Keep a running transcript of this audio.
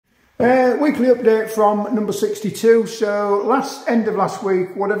Weekly update from number 62. So end of last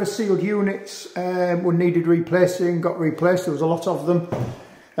week, whatever sealed units were needed replacing got replaced. There was a lot of them,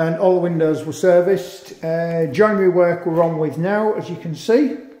 and all the windows were serviced. Joinery work we're on with now, as you can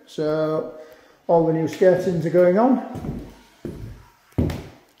see. So all the new skirtings are going on.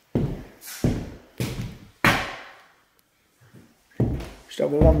 Just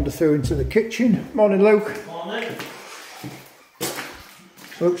have a wander through into the kitchen. Morning, Luke. Morning.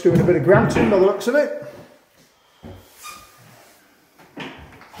 Luke's doing a bit of grouting by the looks of it.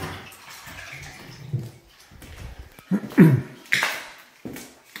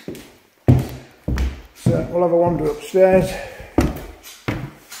 So we'll have a wander upstairs.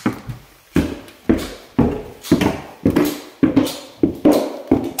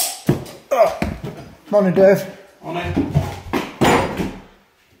 Oh, morning, Dave. Morning.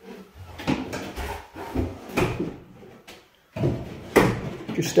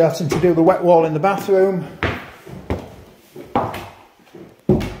 Just starting to do the wet wall in the bathroom.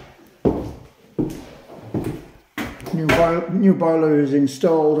 New boiler is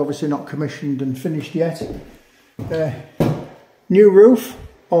installed, obviously not commissioned and finished yet. New roof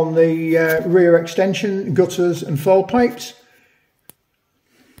on the rear extension, gutters and fall pipes.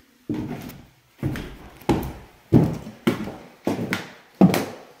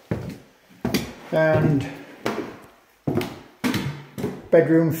 And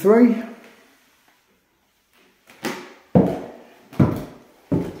bedroom 3.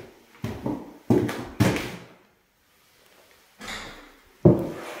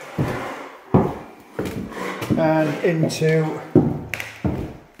 And into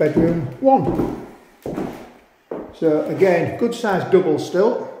bedroom 1. So again, good sized double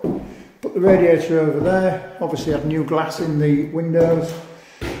still. Put the radiator over there. Obviously have new glass in the windows.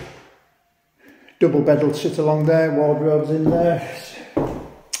 Double bed will sit along there, wardrobes in there.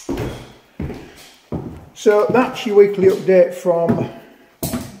 So that's your weekly update from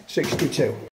 62.